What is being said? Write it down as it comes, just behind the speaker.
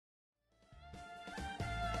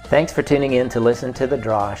Thanks for tuning in to listen to the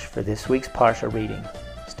Drosh for this week's Parsha reading.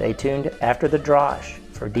 Stay tuned after the Drosh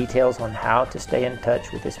for details on how to stay in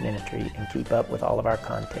touch with this ministry and keep up with all of our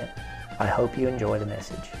content. I hope you enjoy the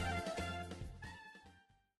message.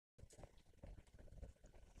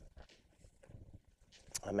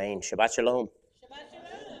 Amen. Shabbat shalom. Shabbat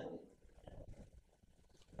shalom.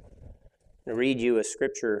 I'm going to read you a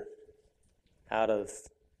scripture out of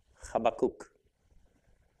Habakkuk.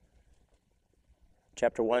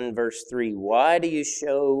 Chapter 1, verse 3. Why do you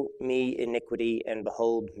show me iniquity and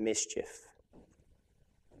behold mischief?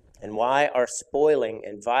 And why are spoiling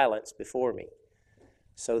and violence before me,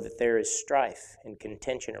 so that there is strife and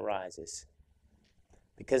contention arises?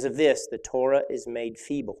 Because of this, the Torah is made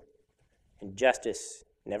feeble, and justice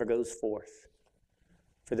never goes forth.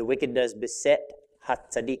 For the wicked does beset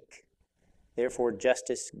hatzadik, therefore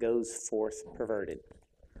justice goes forth perverted.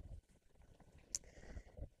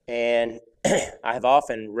 And I have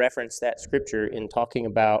often referenced that scripture in talking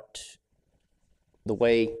about the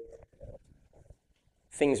way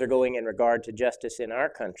things are going in regard to justice in our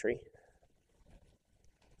country,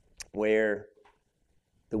 where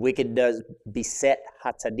the wicked does beset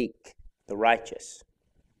hatzadik, the righteous.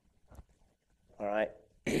 All right.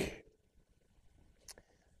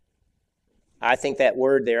 I think that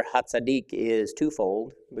word there, hatzadik, is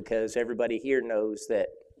twofold, because everybody here knows that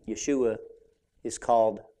Yeshua is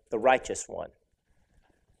called the righteous one.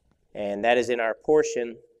 And that is in our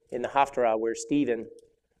portion in the Haftarah where Stephen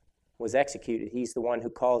was executed. He's the one who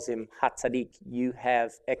calls him hatzadik. You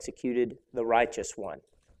have executed the righteous one.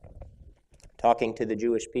 Talking to the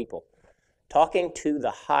Jewish people. Talking to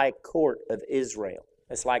the high court of Israel.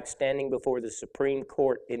 It's like standing before the Supreme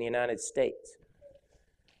Court in the United States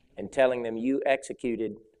and telling them you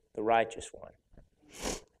executed the righteous one.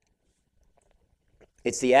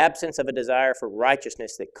 It's the absence of a desire for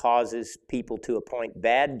righteousness that causes people to appoint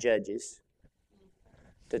bad judges,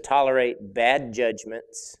 to tolerate bad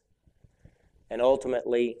judgments, and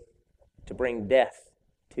ultimately to bring death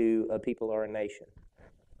to a people or a nation.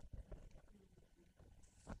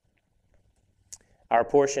 Our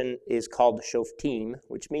portion is called the Shoftim,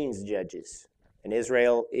 which means judges. And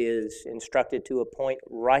Israel is instructed to appoint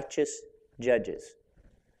righteous judges.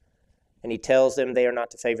 And he tells them they are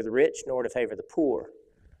not to favor the rich nor to favor the poor.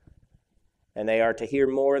 And they are to hear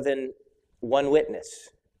more than one witness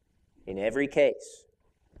in every case.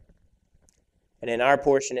 And in our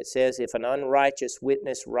portion it says, if an unrighteous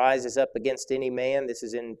witness rises up against any man, this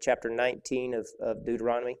is in chapter 19 of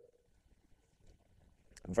Deuteronomy,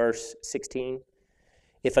 verse 16.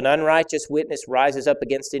 If an unrighteous witness rises up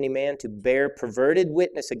against any man to bear perverted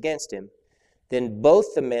witness against him, then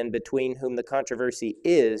both the men between whom the controversy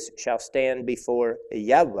is shall stand before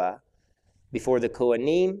Yahweh, before the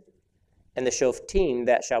Kohanim and the Shoftim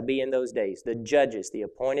that shall be in those days, the judges, the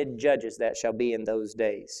appointed judges that shall be in those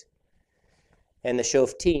days. And the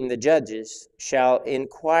Shoftim, the judges, shall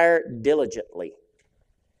inquire diligently.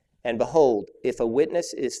 And behold, if a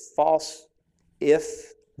witness is false,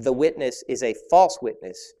 if the witness is a false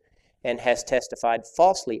witness and has testified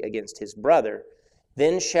falsely against his brother,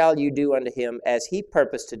 then shall you do unto him as he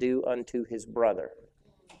purposed to do unto his brother.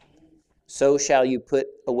 So shall you put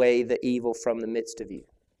away the evil from the midst of you.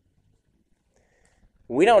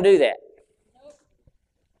 We don't do that.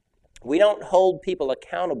 We don't hold people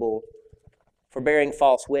accountable for bearing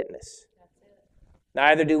false witness.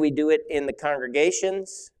 Neither do we do it in the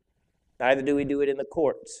congregations, neither do we do it in the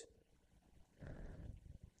courts.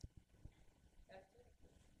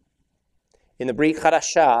 In the Brit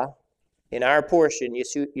Hadashah, in our portion,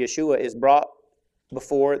 Yeshua is brought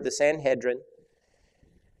before the Sanhedrin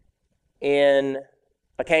in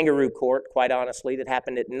a kangaroo court, quite honestly, that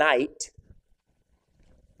happened at night.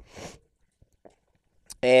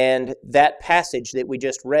 And that passage that we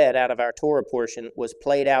just read out of our Torah portion was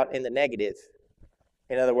played out in the negative.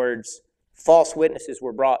 In other words, false witnesses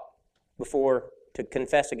were brought before to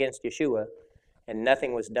confess against Yeshua, and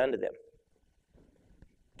nothing was done to them.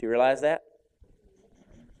 Do you realize that?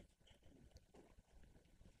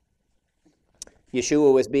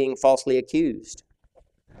 Yeshua was being falsely accused.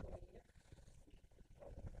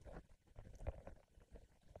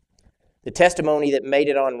 The testimony that made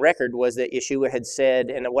it on record was that Yeshua had said,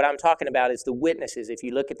 and what I'm talking about is the witnesses. If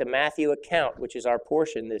you look at the Matthew account, which is our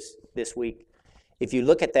portion this week, if you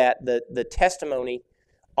look at that, the testimony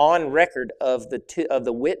on record of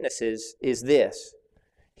the witnesses is this.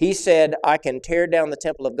 He said, I can tear down the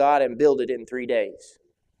temple of God and build it in 3 days.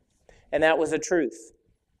 And that was the truth.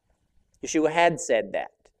 Yeshua had said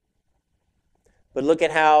that. But look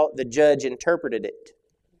at how the judge interpreted it.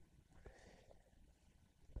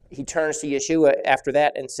 he turns to Yeshua after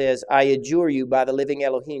that and says, I adjure you by the living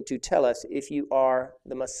Elohim to tell us if you are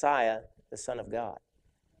the Messiah, the Son of God.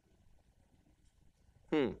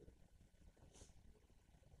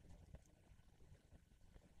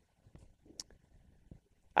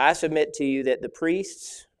 I submit to you that the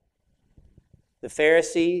priests, the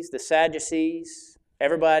Pharisees, the Sadducees,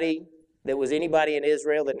 everybody that was anybody in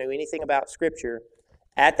Israel that knew anything about Scripture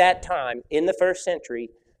at that time in the first century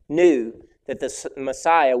knew that the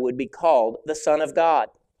Messiah would be called the Son of God.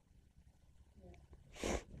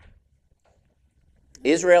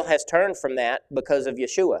 Israel has turned from that because of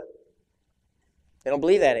Yeshua. They don't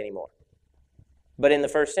believe that anymore. But in the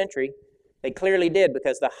first century, they clearly did,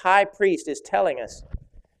 because the high priest is telling us,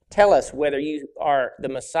 tell us whether you are the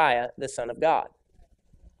Messiah, the Son of God.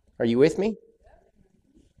 Are you with me?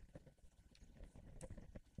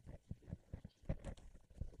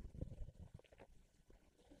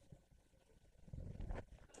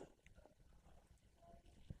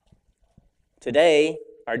 Today,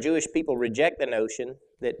 our Jewish people reject the notion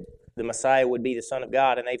that the Messiah would be the Son of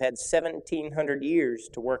God, and they've had 1,700 years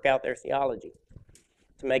to work out their theology,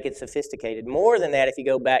 to make it sophisticated. More than that if you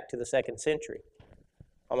go back to the 2nd century,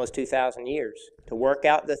 almost 2,000 years, to work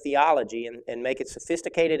out the theology and make it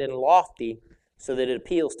sophisticated and lofty so that it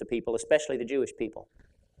appeals to people, especially the Jewish people.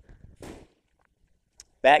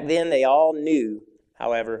 Back then, they all knew,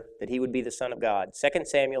 however, that he would be the Son of God. 2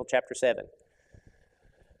 Samuel chapter 7.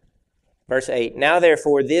 Verse 8, Now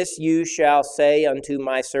therefore this you shall say unto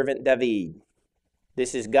my servant David.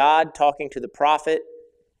 This is God talking to the prophet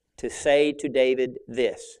to say to David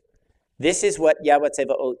this. This is what Yahweh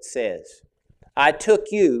Tzevaot says. I took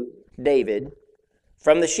you, David,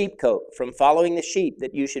 from the sheepcote, from following the sheep,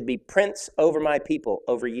 that you should be prince over my people,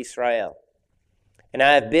 over Yisrael. And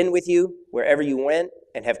I have been with you wherever you went,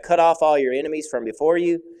 and have cut off all your enemies from before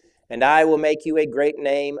you, and I will make you a great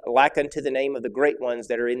name, like unto the name of the great ones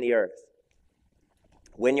that are in the earth.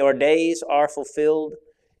 When your days are fulfilled,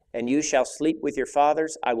 and you shall sleep with your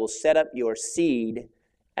fathers, I will set up your seed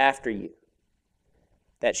after you,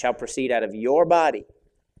 that shall proceed out of your body,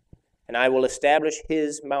 and I will establish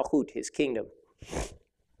his malchut, his kingdom.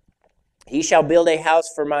 He shall build a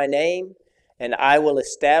house for my name, and I will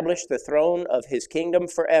establish the throne of his kingdom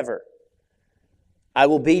forever. I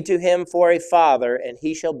will be to him for a father, and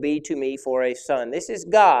he shall be to me for a son. This is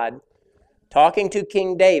God talking to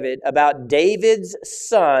King David about David's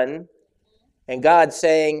son, and God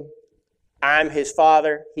saying, I'm his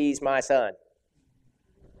father, he's my son.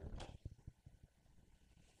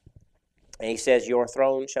 And he says, your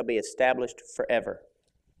throne shall be established forever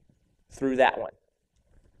through that one.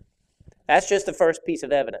 That's just the first piece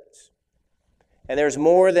of evidence. And there's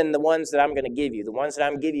more than the ones that I'm going to give you. The ones that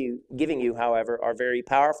I'm giving you, however, are very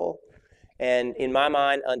powerful and, in my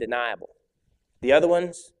mind, undeniable. The other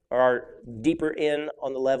ones are deeper in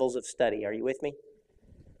on the levels of study. Are you with me?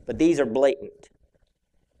 But these are blatant.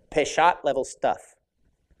 Peshat level stuff.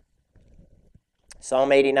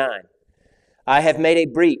 Psalm 89. I have made a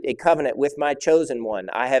brit, a covenant with my chosen one.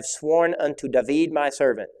 I have sworn unto David my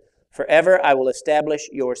servant. Forever I will establish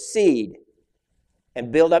your seed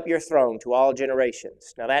and build up your throne to all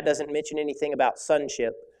generations. Now that doesn't mention anything about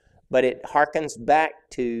sonship, but it harkens back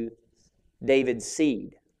to David's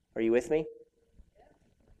seed. Are you with me?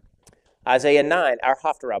 Isaiah 9, our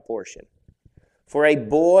Haftarah portion. For a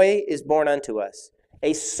boy is born unto us,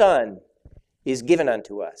 a son is given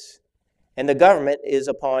unto us, and the government is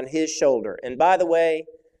upon his shoulder. And by the way,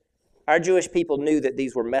 our Jewish people knew that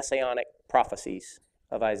these were messianic prophecies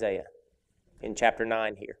of Isaiah in chapter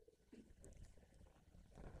 9 here.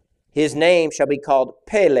 His name shall be called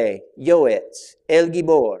Pele, Yoetz, El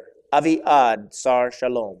Gibor, Aviad, Sar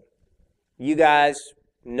Shalom. You guys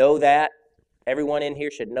know that. Everyone in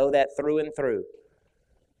here should know that through and through.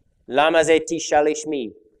 Lama zeti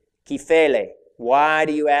shalishmi, kifele. Why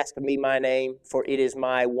do you ask me my name? For it is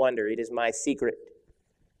my wonder. It is my secret.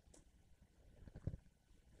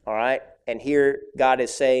 All right? And here God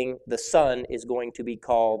is saying the son is going to be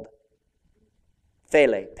called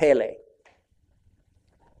Pele.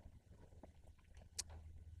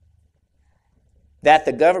 That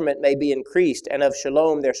the government may be increased, and of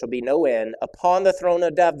Shalom there shall be no end, upon the throne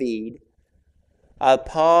of David,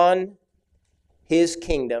 upon his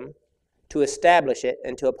kingdom, to establish it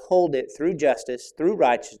and to uphold it through justice, through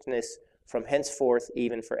righteousness, from henceforth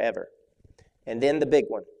even forever. And then the big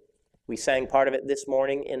one. We sang part of it this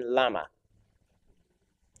morning in Lama.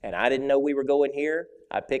 And I didn't know we were going here.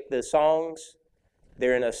 I picked the songs.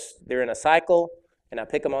 They're in a cycle, and I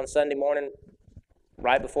pick them on Sunday morning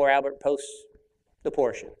right before Albert posts the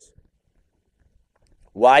portions.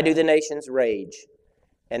 Why do the nations rage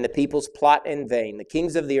and the peoples plot in vain. The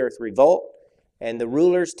kings of the earth revolt, and the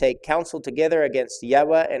rulers take counsel together against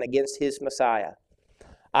Yahweh and against his Messiah.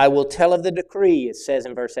 I will tell of the decree, it says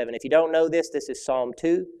in verse 7. If you don't know this, this is Psalm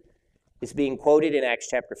 2. It's being quoted in Acts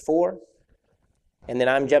chapter 4. And then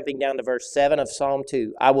I'm jumping down to verse 7 of Psalm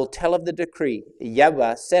 2. I will tell of the decree.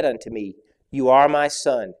 Yahweh said unto me, You are my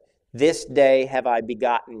son. This day have I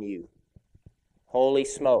begotten you. Holy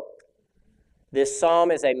smoke. This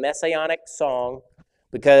psalm is a messianic song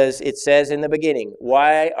because it says in the beginning,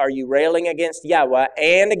 Why are you railing against Yahweh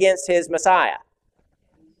and against his Messiah?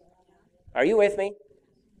 Are you with me?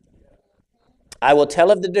 I will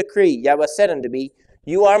tell of the decree. Yahweh said unto me,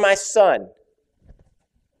 You are my son.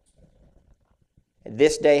 And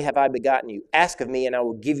this day have I begotten you. Ask of me, and I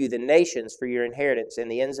will give you the nations for your inheritance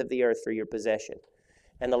and the ends of the earth for your possession.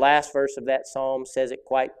 And the last verse of that psalm says it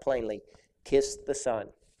quite plainly. Kiss the Son,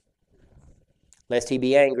 lest he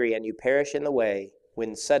be angry and you perish in the way,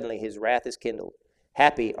 when suddenly his wrath is kindled.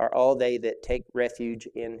 Happy are all they that take refuge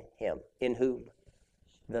in him. In whom?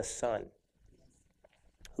 The Son,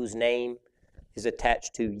 whose name is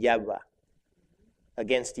attached to Yahweh,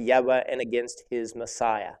 against Yahweh and against his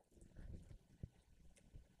Messiah.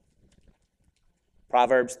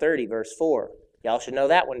 Proverbs 30, verse 4. Y'all should know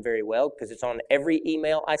that one very well because it's on every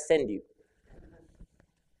email I send you.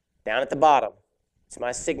 Down at the bottom, it's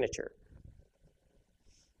my signature.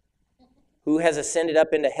 Who has ascended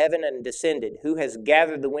up into heaven and descended? Who has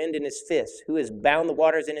gathered the wind in his fist? Who has bound the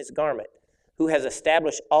waters in his garment? Who has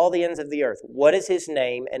established all the ends of the earth? What is his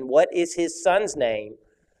name, and what is his son's name?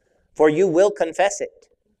 For you will confess it.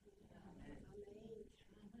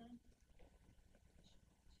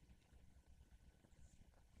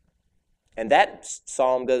 And that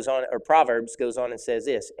psalm goes on, or Proverbs goes on and says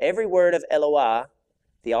this. Every word of Eloah,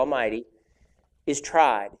 the Almighty, is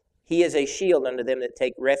tried. He is a shield unto them that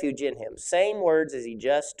take refuge in him. Same words as he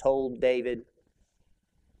just told David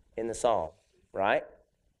in the psalm, right?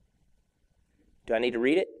 Do I need to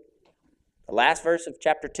read it? The last verse of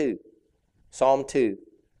chapter 2, Psalm 2.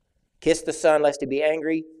 Kiss the Son, lest he be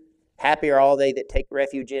angry. Happy are all they that take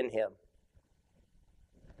refuge in him.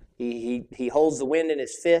 He holds the wind in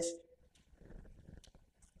his fist.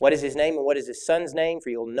 What is his name and what is his son's name? For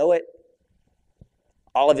you'll know it.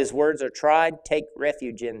 All of his words are tried. Take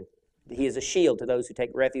refuge in. He is a shield to those who take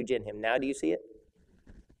refuge in him. Now do you see it?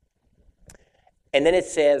 And then it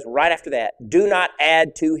says right after that, do not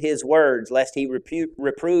add to his words, lest he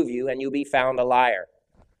reprove you and you be found a liar.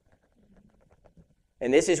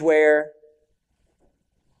 And this is where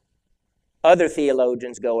other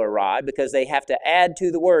theologians go awry because they have to add to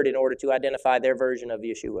the word in order to identify their version of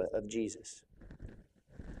Yeshua, of Jesus.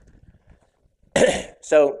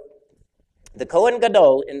 So, the Kohen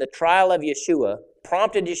Gadol in the trial of Yeshua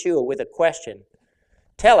prompted Yeshua with a question.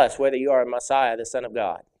 Tell us whether you are Messiah, the Son of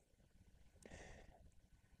God.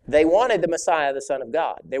 They wanted the Messiah, the Son of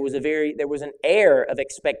God. There was an air of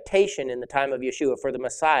expectation in the time of Yeshua for the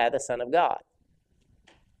Messiah, the Son of God.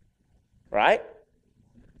 Right?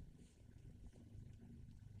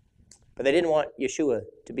 But they didn't want Yeshua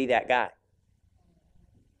to be that guy.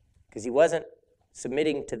 Because he wasn't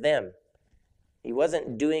submitting to them. He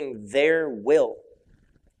wasn't doing their will.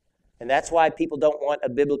 And that's why people don't want a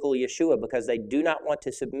biblical Yeshua, because they do not want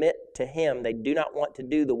to submit to him. They do not want to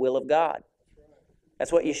do the will of God.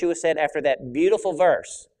 That's what Yeshua said after that beautiful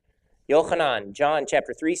verse. Yochanan, John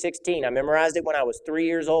chapter 3:16. I memorized it when I was 3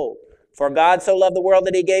 years old. For God so loved the world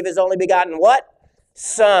that he gave his only begotten what?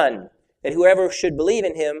 Son. That whoever should believe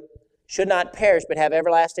in him should not perish but have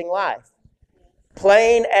everlasting life.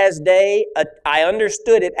 Plain as day, I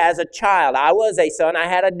understood it as a child. I was a son. I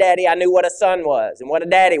had a daddy. I knew what a son was and what a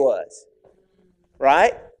daddy was.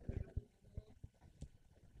 Right?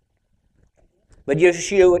 But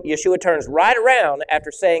Yeshua turns right around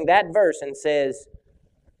after saying that verse and says,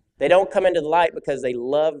 they don't come into the light because they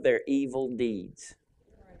love their evil deeds.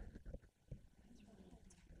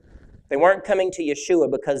 They weren't coming to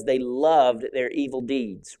Yeshua because they loved their evil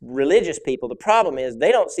deeds. Religious people, the problem is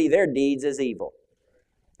they don't see their deeds as evil.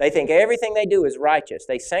 They think everything they do is righteous.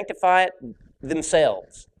 They sanctify it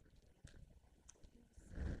themselves.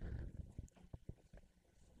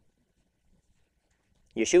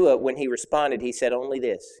 Yeshua, when he responded, he said only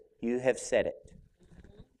this, you have said it.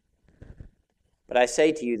 But I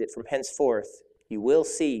say to you that from henceforth you will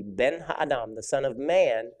see Ben Ha'adam, the Son of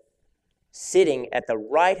Man, sitting at the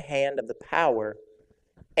right hand of the power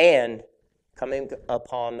and coming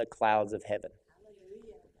upon the clouds of heaven.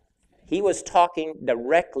 He was talking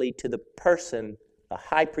directly to the person, the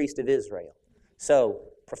high priest of Israel. So,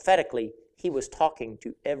 prophetically, he was talking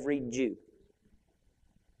to every Jew.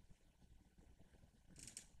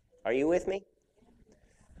 Are you with me?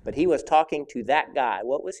 But he was talking to that guy.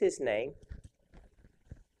 What was his name?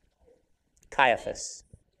 Caiaphas.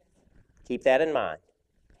 Keep that in mind.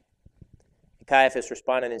 Caiaphas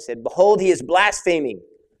responded and said, "Behold, he is blaspheming.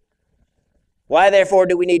 Why therefore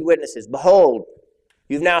do we need witnesses? Behold,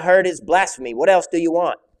 you've now heard his blasphemy. What else do you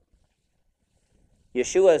want?"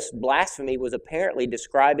 Yeshua's blasphemy was apparently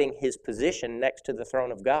describing his position next to the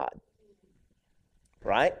throne of God.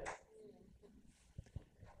 Right?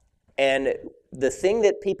 And the thing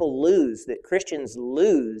that people lose, that Christians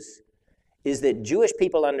lose, is that Jewish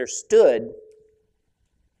people understood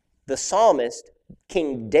the psalmist,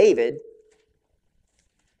 King David,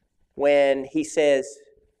 when he says,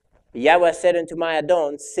 Yahweh said unto my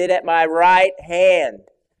Adon, sit at my right hand,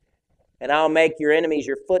 and I'll make your enemies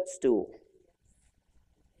your footstool.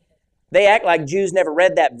 They act like Jews never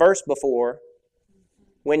read that verse before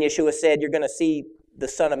when Yeshua said, you're going to see the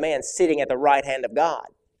Son of Man sitting at the right hand of God.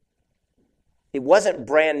 It wasn't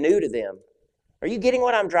brand new to them. Are you getting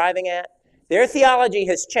what I'm driving at? Their theology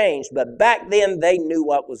has changed, but back then they knew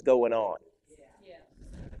what was going on. Yeah.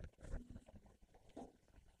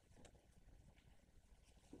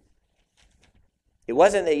 It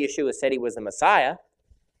wasn't that Yeshua said he was the Messiah.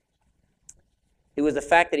 It was the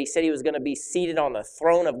fact that he said he was going to be seated on the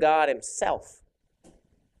throne of God himself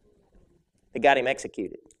that got him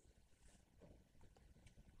executed.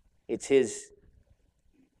 It's his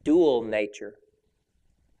dual nature,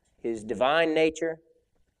 his divine nature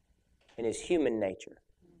and his human nature,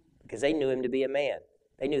 because they knew him to be a man.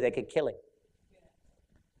 They knew they could kill him.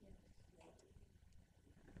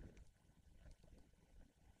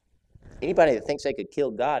 Anybody that thinks they could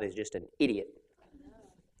kill God is just an idiot.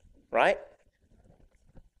 Right?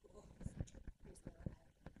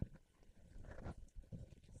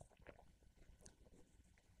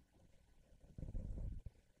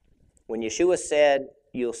 When Yeshua said,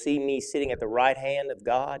 you'll see me sitting at the right hand of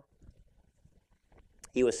God,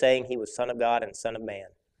 he was saying he was Son of God and Son of Man.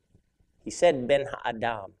 He said Ben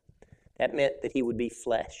Ha'adam. That meant that he would be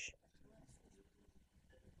flesh.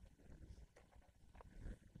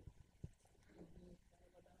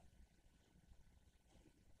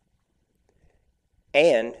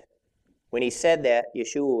 And when he said that,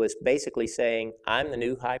 Yeshua was basically saying, I'm the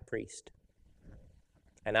new high priest.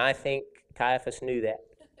 And I think Caiaphas knew that.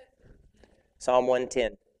 Psalm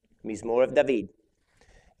 110, Mizmor of David.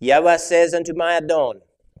 Yahweh says unto my Adon,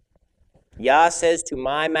 Yah says to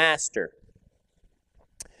my master,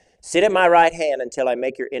 sit at my right hand until I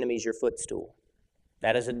make your enemies your footstool.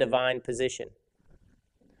 That is a divine position.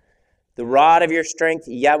 The rod of your strength,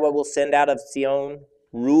 Yahweh will send out of Zion,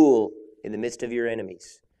 rule in the midst of your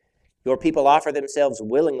enemies. Your people offer themselves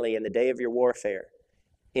willingly in the day of your warfare.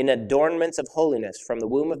 In adornments of holiness, from the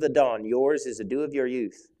womb of the dawn, yours is the dew of your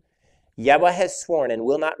youth. Yahweh has sworn and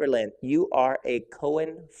will not relent. You are a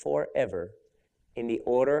Cohen forever in the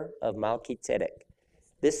order of Melchizedek.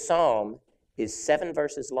 This psalm is 7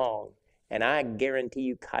 verses long, and I guarantee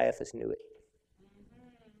you Caiaphas knew it.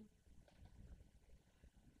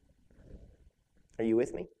 Are you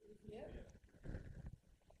with me?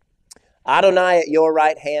 Adonai at your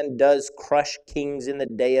right hand does crush kings in the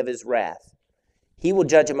day of his wrath. He will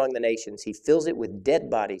judge among the nations. He fills it with dead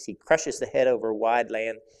bodies. He crushes the head over a wide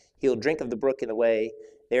land. He'll drink of the brook in the way.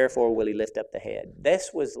 Therefore will he lift up the head.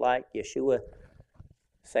 This was like Yeshua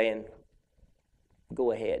saying,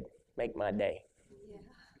 go ahead, make my day. Yeah.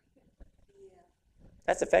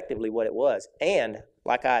 That's effectively what it was. And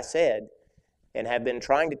like I said, and have been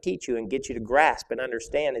trying to teach you and get you to grasp and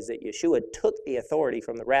understand, is that Yeshua took the authority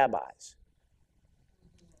from the rabbis.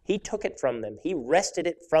 He took it from them. He wrested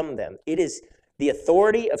it from them. It is the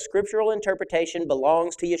authority of scriptural interpretation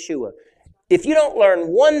belongs to Yeshua. If you don't learn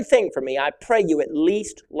one thing from me, I pray you at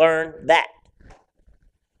least learn that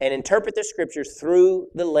and interpret the scriptures through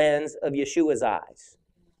the lens of Yeshua's eyes.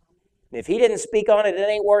 And if he didn't speak on it, it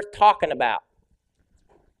ain't worth talking about.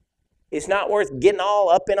 It's not worth getting all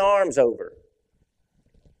up in arms over.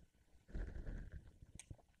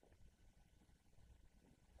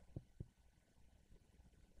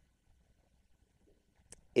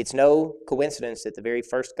 It's no coincidence that the very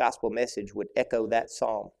first gospel message would echo that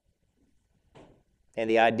psalm and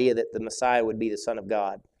the idea that the Messiah would be the Son of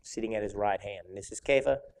God sitting at his right hand. And this is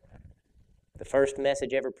Kepha, the first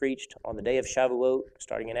message ever preached on the day of Shavuot,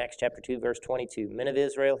 starting in Acts chapter 2, verse 22. Men of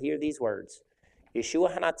Israel, hear these words.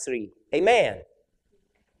 Yeshua Hanatzri, a man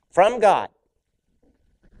from God.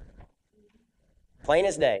 Plain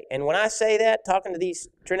as day. And when I say that, talking to these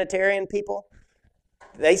Trinitarian people,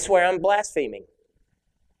 they swear I'm blaspheming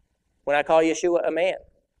when I call Yeshua a man.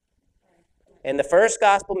 And the first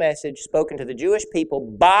gospel message spoken to the Jewish people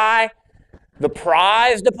by The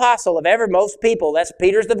prized apostle of most people. That's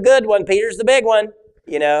Peter's the good one. Peter's the big one,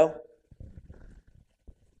 you know.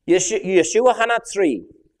 Yeshua Hanatzri,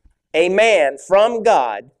 a man from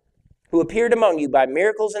God who appeared among you by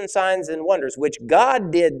miracles and signs and wonders, which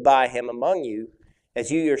God did by him among you,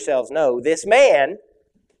 as you yourselves know. This man,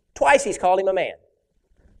 twice he's called him a man,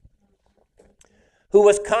 who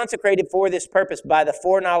was consecrated for this purpose by the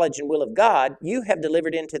foreknowledge and will of God, you have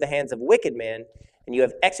delivered into the hands of wicked men, and you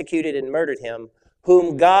have executed and murdered him,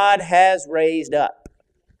 whom God has raised up,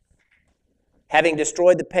 having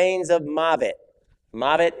destroyed the pains of Mavet.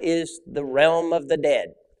 Mavet is the realm of the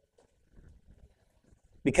dead,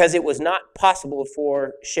 because it was not possible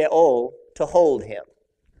for Sheol to hold him.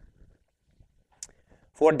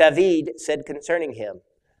 For David said concerning him,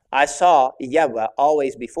 I saw Yahweh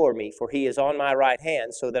always before me, for he is on my right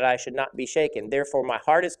hand, so that I should not be shaken. Therefore my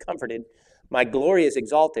heart is comforted, my glory is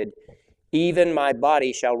exalted, even my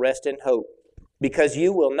body shall rest in hope. Because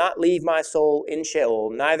you will not leave my soul in Sheol,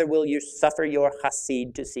 neither will you suffer your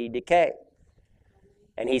Hasid to see decay.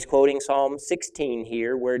 And he's quoting Psalm 16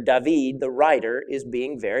 here, where David, the writer, is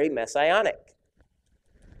being very messianic,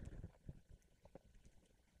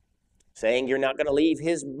 saying you're not going to leave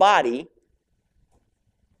his body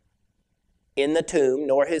in the tomb,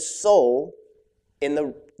 nor his soul in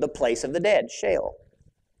the place of the dead, Sheol.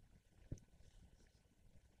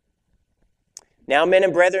 Now, men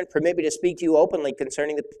and brethren, permit me to speak to you openly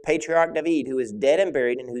concerning the patriarch David, who is dead and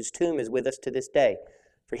buried, and whose tomb is with us to this day.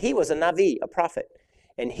 For he was a Navi, a prophet,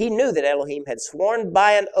 and he knew that Elohim had sworn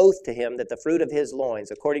by an oath to him that the fruit of his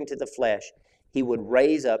loins, according to the flesh, he would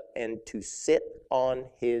raise up and to sit on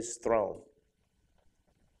his throne.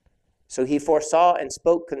 So he foresaw and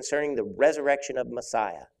spoke concerning the resurrection of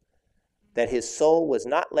Messiah, that his soul was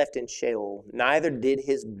not left in Sheol, neither did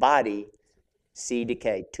his body see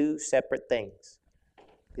decay. Two separate things.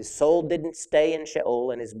 His soul didn't stay in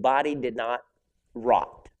Sheol, and his body did not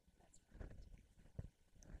rot.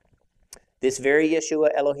 This very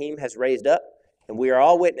Yeshua Elohim has raised up, and we are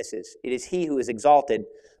all witnesses. It is he who is exalted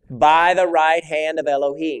by the right hand of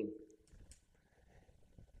Elohim.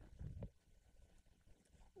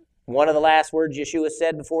 One of the last words Yeshua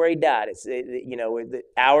said before he died is, the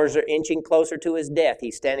hours are inching closer to his death.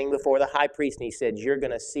 He's standing before the high priest, and he said, you're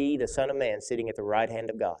going to see the Son of Man sitting at the right hand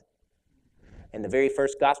of God. And the very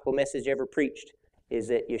first gospel message ever preached is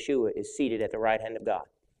that Yeshua is seated at the right hand of God.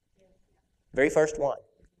 Very first one.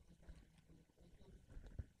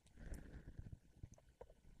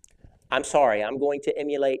 I'm sorry, I'm going to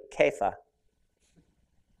emulate Kepha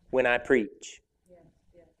when I preach.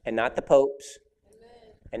 And not the popes,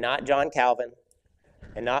 and not John Calvin,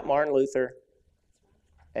 and not Martin Luther,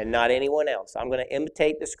 and not anyone else. I'm going to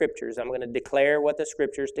imitate the Scriptures. I'm going to declare what the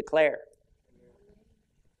Scriptures declare.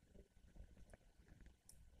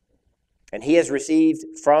 And he has received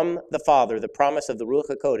from the Father the promise of the Ruach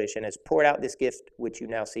HaKodesh and has poured out this gift which you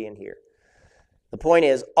now see and hear. The point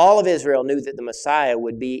is, all of Israel knew that the Messiah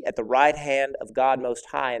would be at the right hand of God Most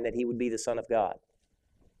High and that he would be the Son of God.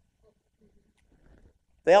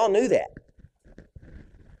 They all knew that.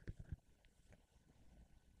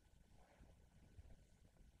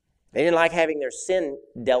 They didn't like having their sin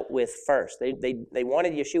dealt with first. They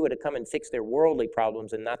wanted Yeshua to come and fix their worldly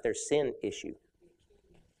problems and not their sin issue.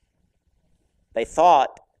 They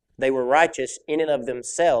thought they were righteous in and of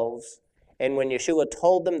themselves, and when Yeshua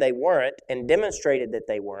told them they weren't and demonstrated that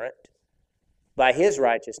they weren't by his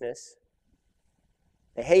righteousness,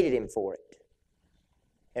 they hated him for it.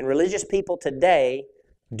 And religious people today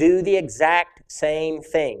do the exact same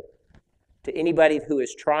thing to anybody who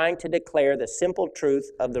is trying to declare the simple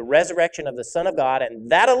truth of the resurrection of the Son of God, and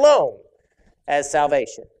that alone as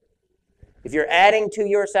salvation. If you're adding to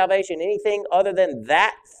your salvation anything other than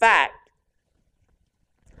that fact,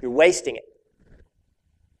 you're wasting it.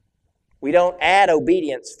 We don't add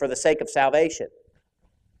obedience for the sake of salvation.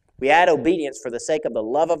 We add obedience for the sake of the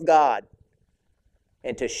love of God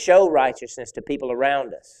and to show righteousness to people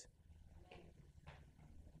around us.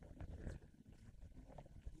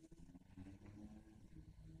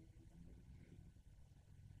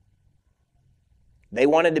 They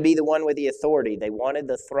wanted to be the one with the authority. They wanted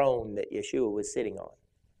the throne that Yeshua was sitting on.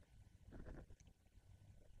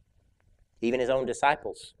 Even his own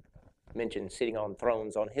disciples mentioned sitting on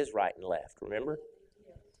thrones on his right and left, remember?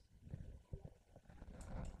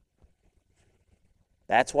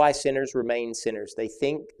 That's why sinners remain sinners. They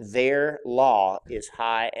think their law is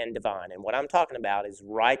high and divine. And what I'm talking about is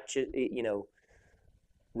righteous,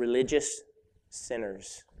 religious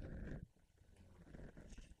sinners.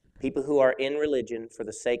 People who are in religion for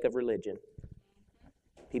the sake of religion.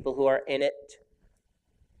 People who are in it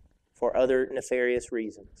for other nefarious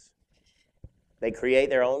reasons. They create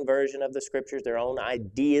their own version of the Scriptures, their own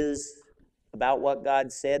ideas about what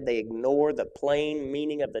God said. They ignore the plain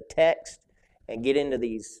meaning of the text and get into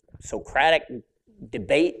these Socratic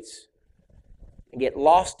debates and get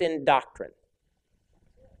lost in doctrine.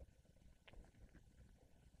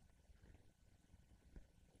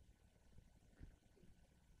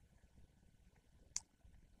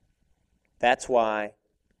 That's why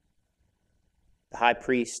the high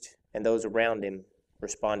priest and those around him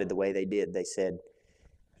responded the way they did. They said,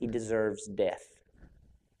 "He deserves death."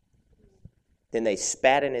 Then they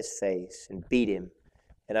spat in his face and beat him,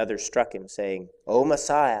 and others struck him, saying, "O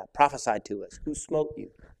Messiah, prophesy to us. Who smote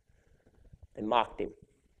you?" They mocked him.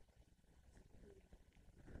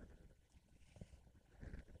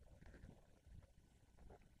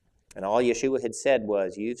 And all Yeshua had said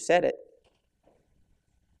was, "You've said it.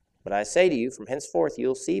 But I say to you, from henceforth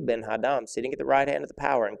you'll see Ben-Hadad sitting at the right hand of the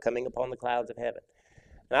power and coming upon the clouds of heaven."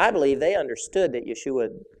 And I believe they understood that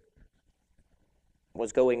Yeshua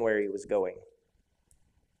was going where he was going.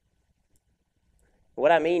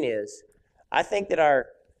 What I mean is, I think that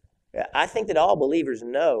all believers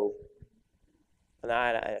know, and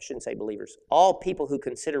I shouldn't say believers, all people who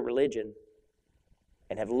consider religion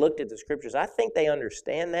and have looked at the Scriptures, I think they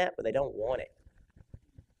understand that, but they don't want it.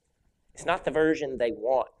 It's not the version they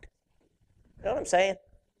want. You know what I'm saying?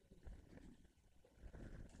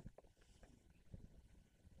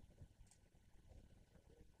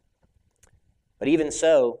 But even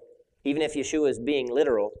so, even if Yeshua is being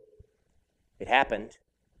literal, it happened.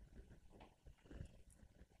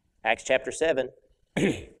 Acts chapter 7,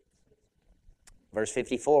 verse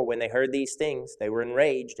 54, when they heard these things, they were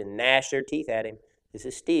enraged and gnashed their teeth at him. This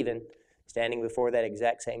is Stephen standing before that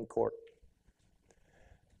exact same court.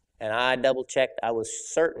 And I double-checked. I was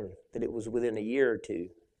certain that it was within a year or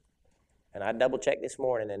two. And I double-checked this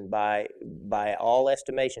morning, and by all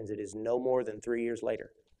estimations, it is no more than 3 years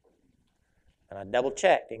later. And I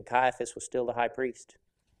double-checked, and Caiaphas was still the high priest.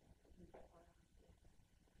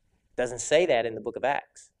 Doesn't say that in the book of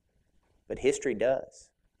Acts, but history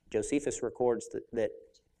does. Josephus records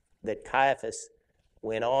that Caiaphas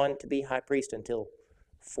went on to be high priest until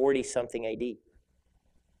 40-something AD.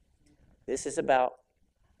 This is about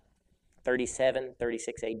 37,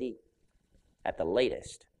 36 AD at the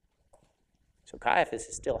latest. So Caiaphas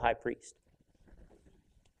is still high priest.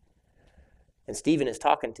 And Stephen is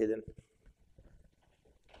talking to them.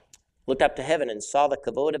 Looked up to heaven and saw the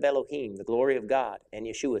kavod of Elohim, the glory of God, and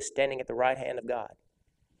Yeshua standing at the right hand of God.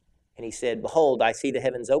 And he said, "Behold, I see the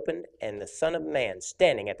heavens opened, and the Son of Man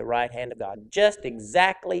standing at the right hand of God." Just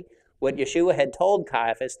exactly what Yeshua had told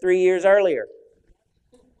Caiaphas 3 years earlier.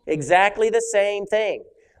 Exactly the same thing.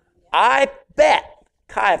 I bet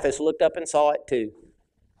Caiaphas looked up and saw it too.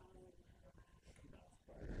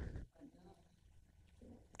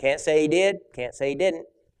 Can't say he did, can't say he didn't.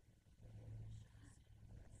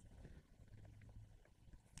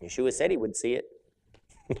 Yeshua said he would see it.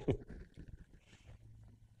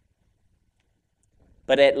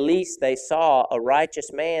 But at least they saw a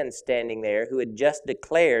righteous man standing there who had just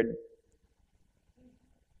declared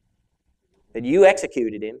that you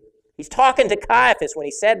executed him. He's talking to Caiaphas when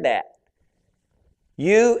he said that.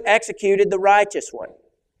 You executed the righteous one.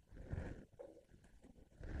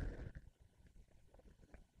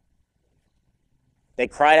 They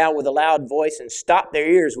cried out with a loud voice and stopped their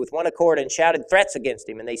ears with one accord and shouted threats against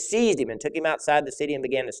him. And they seized him and took him outside the city and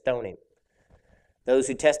began to stone him. Those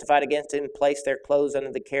who testified against him placed their clothes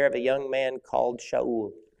under the care of a young man called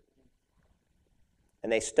Shaul.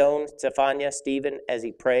 And they stoned Stephania, Stephen, as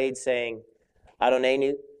he prayed, saying,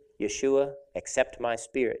 "Adonenu, Yeshua, accept my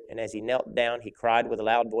spirit." And as he knelt down, he cried with a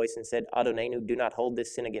loud voice and said, "Adonenu, do not hold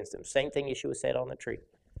this sin against them." Same thing Yeshua said on the tree.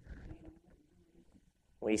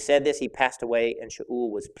 When he said this, he passed away, and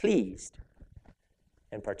Shaul was pleased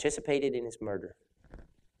and participated in his murder.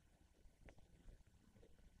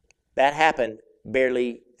 That happened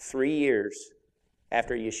barely 3 years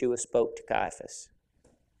after Yeshua spoke to Caiaphas.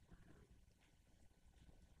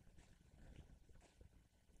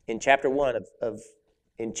 In chapter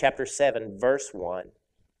 7, verse 1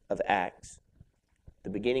 of Acts, the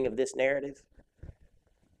beginning of this narrative,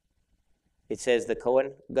 it says, the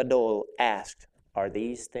Kohen Gadol asked, "Are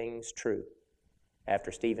these things true?"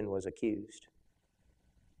 after Stephen was accused.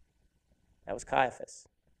 That was Caiaphas.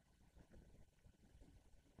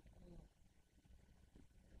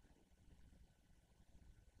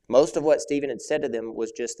 Most of what Stephen had said to them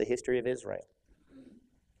was just the history of Israel.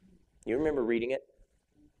 You remember reading it?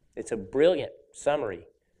 It's a brilliant summary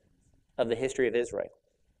of the history of Israel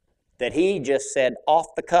that he just said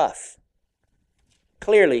off the cuff.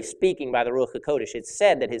 Clearly speaking by the Ruach HaKodesh, it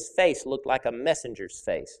said that his face looked like a messenger's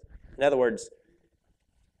face. In other words,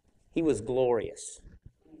 He was glorious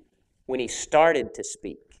when he started to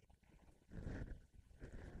speak.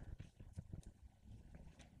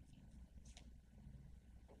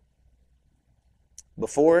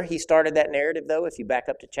 Before he started that narrative, though, if you back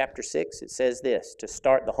up to chapter 6, it says this. To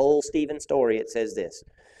start the whole Stephen story, it says this.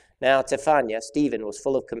 Now Stephen, was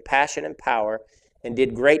full of compassion and power and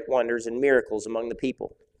did great wonders and miracles among the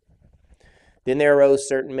people. Then there arose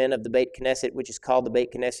certain men of the Beit Knesset, which is called the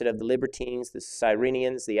Beit Knesset of the Libertines, the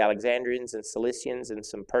Cyrenians, the Alexandrians, and Cilicians, and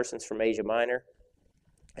some persons from Asia Minor,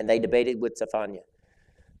 and they debated with Zephaniah.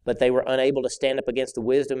 But they were unable to stand up against the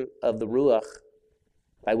wisdom of the Ruach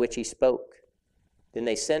by which he spoke. Then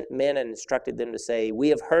they sent men and instructed them to say, we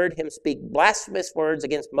have heard him speak blasphemous words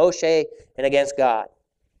against Moshe and against God.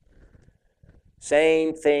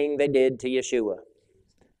 Same thing they did to Yeshua.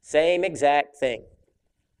 Same exact thing.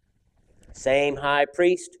 Same high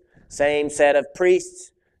priest, same set of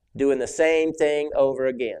priests, doing the same thing over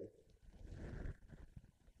again.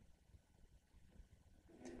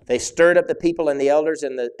 They stirred up the people and the elders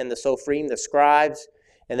and the Sophrim, the scribes,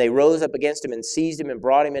 and they rose up against him and seized him and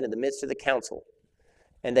brought him into the midst of the council.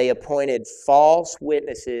 And they appointed false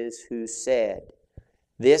witnesses who said,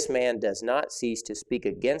 this man does not cease to speak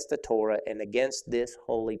against the Torah and against this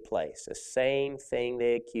holy place. The same thing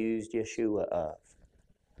they accused Yeshua of.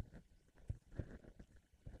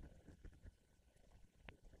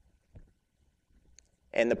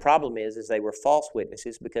 And the problem is they were false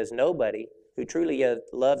witnesses because nobody who truly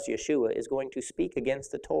loves Yeshua is going to speak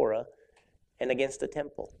against the Torah and against the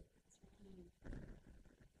temple.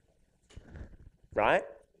 Right?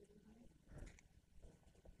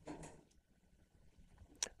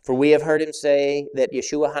 For we have heard him say that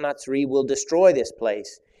Yeshua HaNatzri will destroy this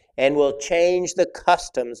place and will change the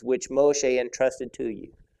customs which Moshe entrusted to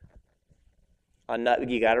you.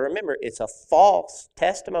 You got to remember, it's a false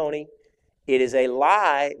testimony. It is a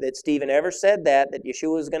lie that Stephen ever said that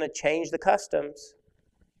Yeshua is going to change the customs.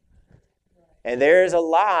 And there is a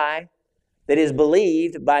lie that is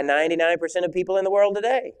believed by 99% of people in the world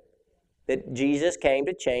today, that Jesus came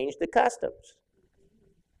to change the customs.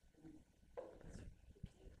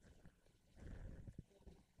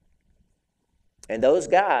 And those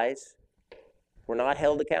guys were not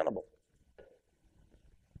held accountable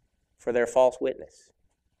for their false witness.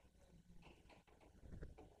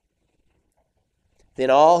 Then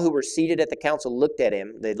all who were seated at the council looked at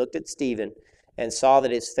him. They looked at Stephen and saw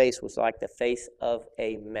that his face was like the face of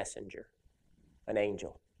a messenger, an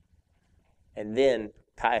angel. And then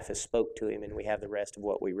Caiaphas spoke to him, and we have the rest of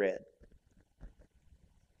what we read.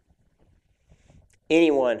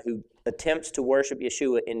 Anyone who attempts to worship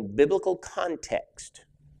Yeshua in biblical context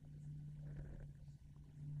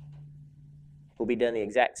will be done the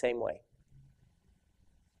exact same way.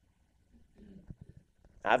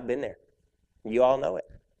 I've been there. You all know it.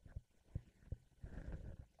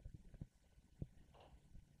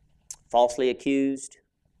 Falsely accused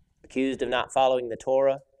of not following the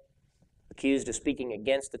Torah, accused of speaking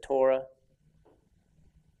against the Torah.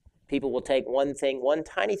 People will take one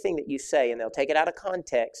tiny thing that you say, and they'll take it out of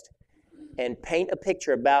context and paint a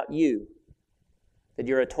picture about you that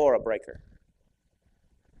you're a Torah breaker.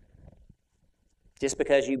 Just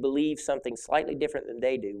because you believe something slightly different than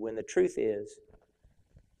they do, when the truth is,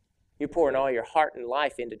 you're pouring all your heart and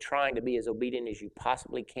life into trying to be as obedient as you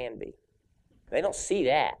possibly can be. They don't see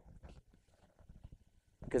that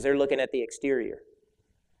because they're looking at the exterior,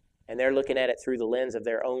 and they're looking at it through the lens of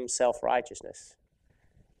their own self-righteousness.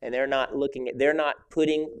 And they're not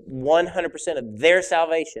putting 100% of their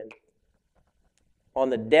salvation on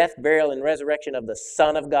the death, burial, and resurrection of the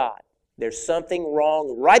Son of God. There's something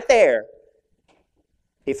wrong right there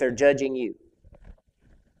if they're judging you.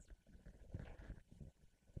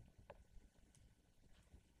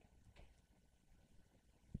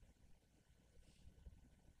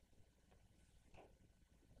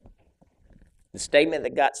 The statement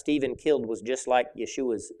that got Stephen killed was just like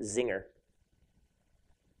Yeshua's zinger.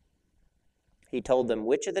 He told them,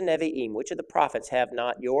 which of the Nevi'im, which of the prophets have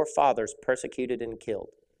not your fathers persecuted and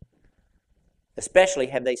killed? Especially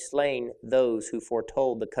have they slain those who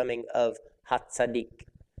foretold the coming of Hatzadik.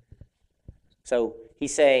 So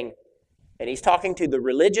he's saying, and he's talking to the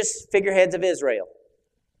religious figureheads of Israel.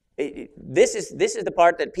 This is the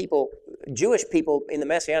part that Jewish people in the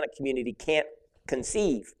Messianic community can't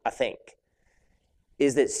conceive, I think,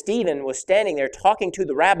 is that Stephen was standing there talking to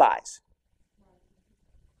the rabbis,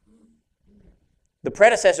 the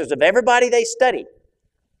predecessors of everybody they studied.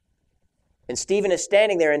 And Stephen is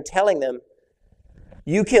standing there and telling them,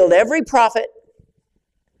 you killed every prophet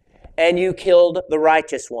and you killed the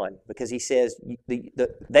righteous one. Because he says,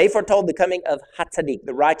 they foretold the coming of Hatzadik,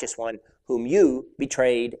 the righteous one, whom you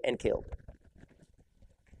betrayed and killed.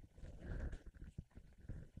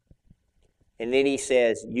 And then he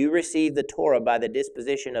says, you received the Torah by the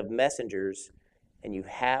disposition of messengers, and you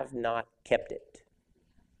have not kept it.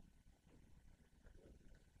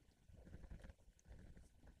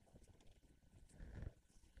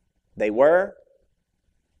 They were,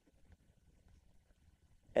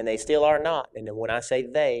 and they still are not. And then when I say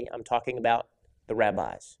they, I'm talking about the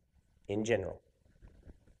rabbis in general.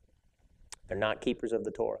 They're not keepers of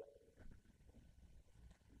the Torah.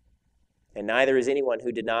 And neither is anyone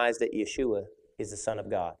who denies that Yeshua is the Son of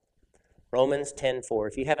God. Romans 10:4.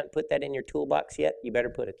 If you haven't put that in your toolbox yet, you better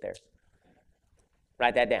put it there.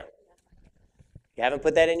 Write that down. If you haven't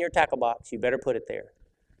put that in your tackle box, you better put it there.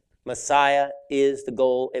 Messiah is the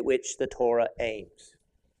goal at which the Torah aims.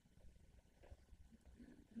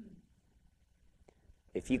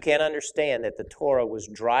 If you can't understand that the Torah was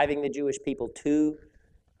driving the Jewish people to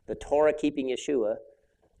the Torah-keeping Yeshua,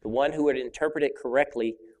 the one who would interpret it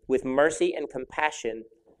correctly with mercy and compassion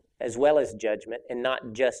as well as judgment, and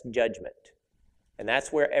not just judgment. And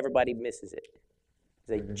that's where everybody misses it.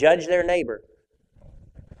 They judge their neighbor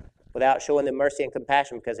without showing them mercy and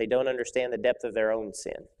compassion because they don't understand the depth of their own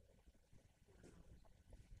sin.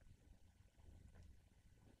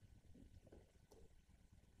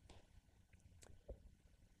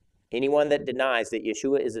 Anyone that denies that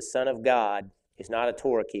Yeshua is the Son of God is not a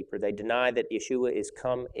Torah keeper. They deny that Yeshua is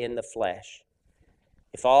come in the flesh.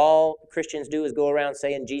 If all Christians do is go around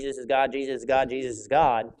saying Jesus is God, Jesus is God, Jesus is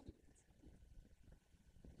God,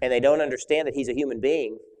 and they don't understand that he's a human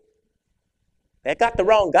being, they got the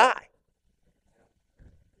wrong guy.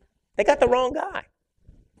 They got the wrong guy.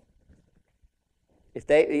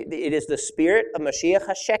 It is the spirit of Mashiach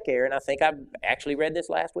HaSheker, and I think I've actually read this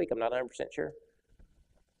last week. I'm not 100% sure.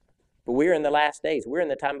 But we're in the last days. We're in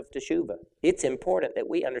the time of Teshuvah. It's important that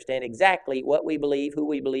we understand exactly what we believe, who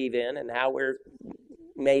we believe in, and how we're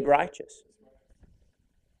made righteous.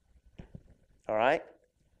 All right?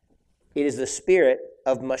 It is the spirit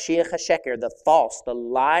of Mashiach HaSheker, the false, the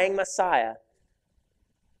lying Messiah,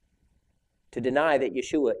 to deny that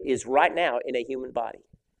Yeshua is right now in a human body,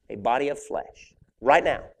 a body of flesh, right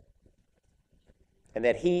now. And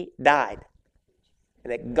that he died.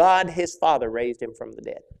 And that God, his Father, raised him from the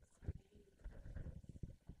dead.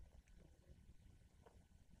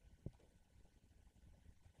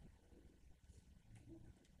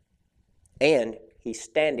 And he's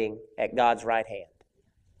standing at God's right hand.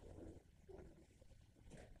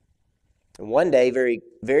 And one day, very,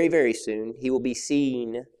 very, very soon, he will be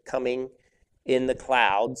seen coming in the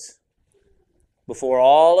clouds before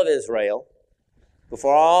all of Israel,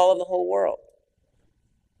 before all of the whole world.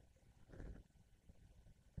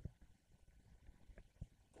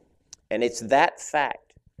 And it's that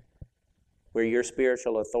fact where your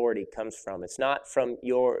spiritual authority comes from. It's not from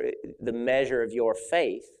the measure of your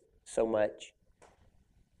faith so much.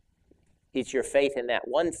 It's your faith in that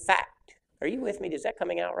one fact. Are you with me? Is that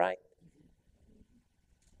coming out right?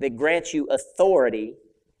 That grants you authority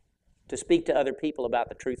to speak to other people about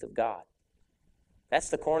the truth of God. That's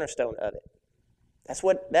the cornerstone of it. That's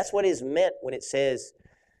what is meant when it says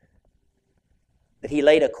that he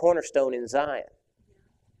laid a cornerstone in Zion.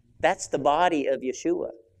 That's the body of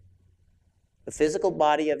Yeshua. The physical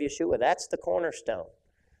body of Yeshua. That's the cornerstone.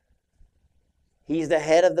 He's the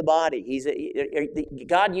head of the body.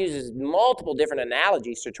 God uses multiple different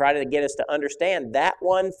analogies to try to get us to understand that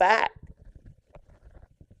one fact.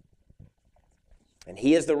 And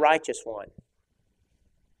he is the righteous one.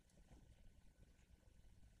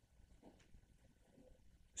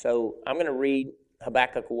 So I'm going to read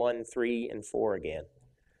Habakkuk 1, 3, and 4 again.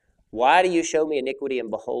 Why do you show me iniquity and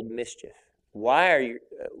behold mischief? Why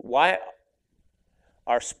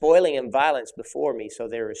are spoiling and violence before me, so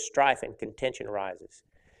there is strife and contention arises?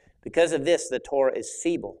 Because of this, the Torah is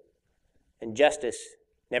feeble, and justice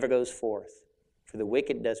never goes forth. For the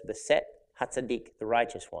wicked does beset Hatzadik, the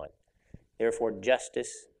righteous one. Therefore,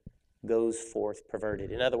 justice goes forth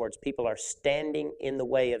perverted. In other words, people are standing in the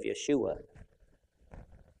way of Yeshua,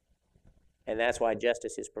 and that's why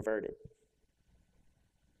justice is perverted.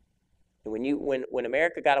 And when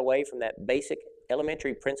America got away from that basic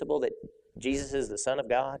elementary principle that Jesus is the Son of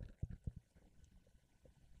God,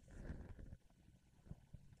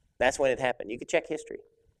 that's when it happened. You can check history.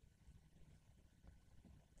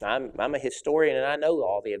 I'm a historian, and I know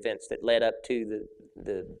all the events that led up to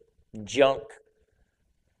the junk,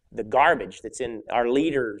 the garbage that's in our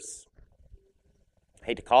leaders. I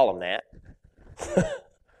hate to call them that.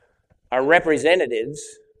 Our representatives,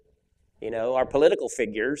 our political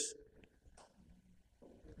figures,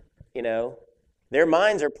 their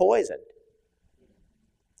minds are poisoned.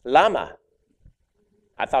 Lama.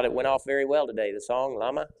 I thought it went off very well today, the song,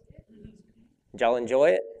 Lama. Did y'all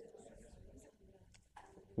enjoy it?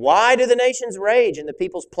 Why do the nations rage and the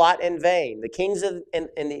peoples plot in vain? The kings and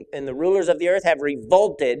the rulers of the earth have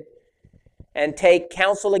revolted and take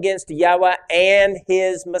counsel against Yahweh and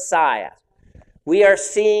his Messiah. We are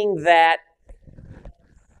seeing that,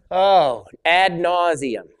 ad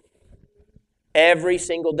nauseum, every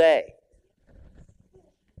single day.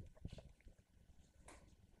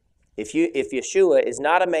 If Yeshua is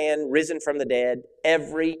not a man risen from the dead,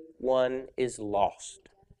 everyone is lost.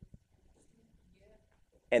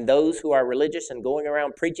 And those who are religious and going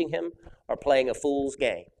around preaching him are playing a fool's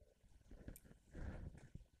game.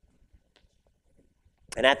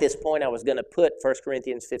 And at this point, I was going to put 1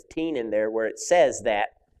 Corinthians 15 in there where it says that,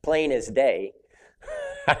 plain as day.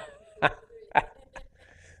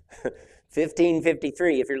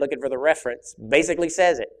 15:53, if you're looking for the reference, basically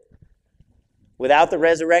says it. Without the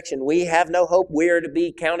resurrection, we have no hope. We are to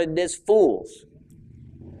be counted as fools.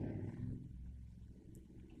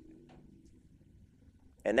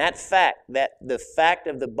 And that fact, that the fact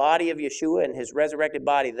of the body of Yeshua and his resurrected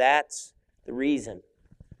body, that's the reason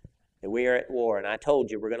that we are at war. And I told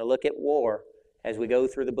you, we're going to look at war as we go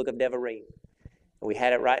through the book of Devarim. And we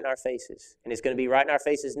had it right in our faces. And it's going to be right in our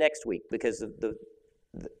faces next week, because of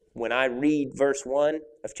when I read verse 1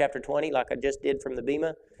 of chapter 20, like I just did from the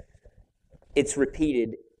Bema, it's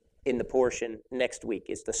repeated in the portion next week.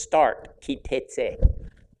 It's the start, kitetse.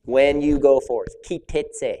 When you go forth,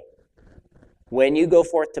 kitetse. When you go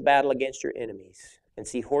forth to battle against your enemies and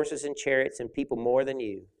see horses and chariots and people more than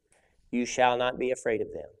you, you shall not be afraid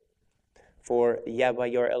of them. For Yahweh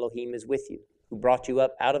your Elohim is with you, who brought you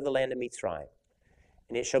up out of the land of Mitzrayim.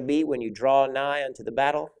 And it shall be, when you draw nigh unto the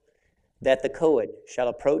battle, that the Kohen shall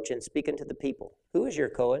approach and speak unto the people. Who is your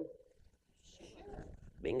Kohen?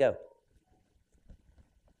 Bingo.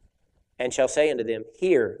 And shall say unto them,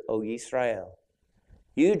 Hear, O Yisrael,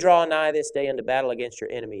 you draw nigh this day unto battle against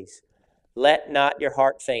your enemies. Let not your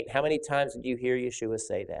heart faint. How many times did you hear Yeshua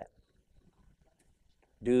say that?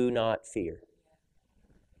 Do not fear.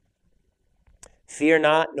 Fear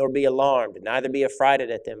not, nor be alarmed, neither be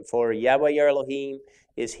affrighted at them. For Yahweh your Elohim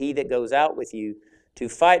is he that goes out with you to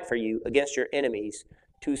fight for you against your enemies,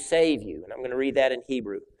 to save you. And I'm going to read that in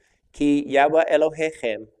Hebrew. Ki Yahweh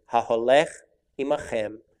Elohechem haholech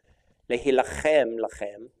imachem lehilachem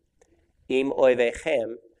lachem im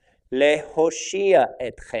oivechem lehoshia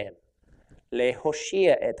etchem.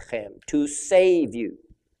 Lehoshia etchem, to save you.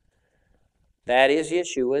 That is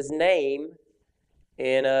Yeshua's name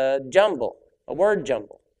in a word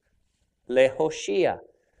jumble. Lehoshia.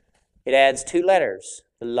 It adds two letters,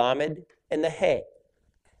 the Lamed and the He.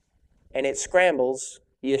 And it scrambles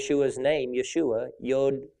Yeshua's name, Yeshua,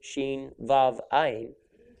 Yod, Shin, Vav, Ayin,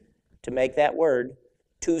 to make that word,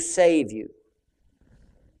 to save you.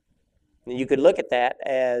 And you could look at that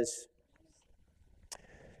as,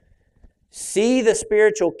 see the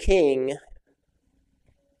spiritual king.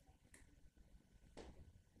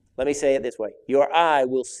 Let me say it this way. Your eye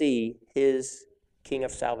will see his king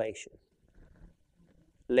of salvation.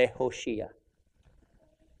 Lehoshia.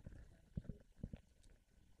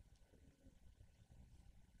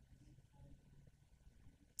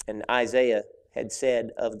 And Isaiah had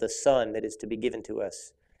said of the Son that is to be given to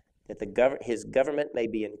us, that his government may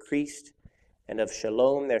be increased, and of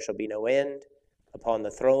shalom there shall be no end, upon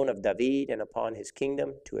the throne of David and upon his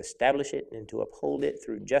kingdom, to establish it and to uphold it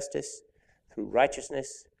through justice, through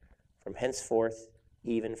righteousness, from henceforth,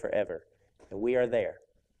 even forever. And we are there.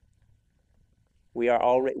 We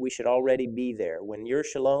should already be there. When your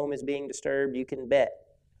shalom is being disturbed, you can bet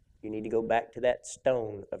you need to go back to that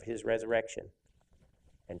stone of his resurrection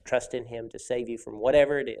and trust in him to save you from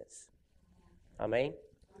whatever it is. Amen.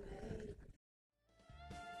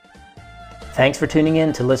 Thanks for tuning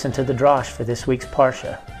in to listen to the Drosh for this week's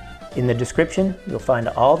Parsha. In the description, you'll find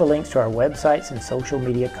all the links to our websites and social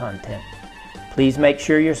media content. Please make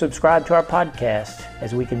sure you're subscribed to our podcast,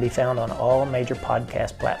 as we can be found on all major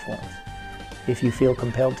podcast platforms. If you feel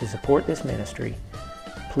compelled to support this ministry,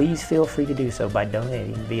 please feel free to do so by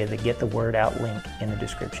donating via the Get the Word Out link in the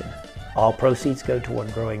description. All proceeds go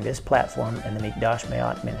toward growing this platform and the Mikdash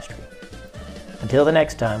Me'at ministry. Until the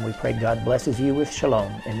next time, we pray God blesses you with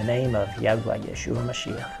shalom in the name of Yahweh Yeshua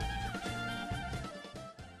Mashiach.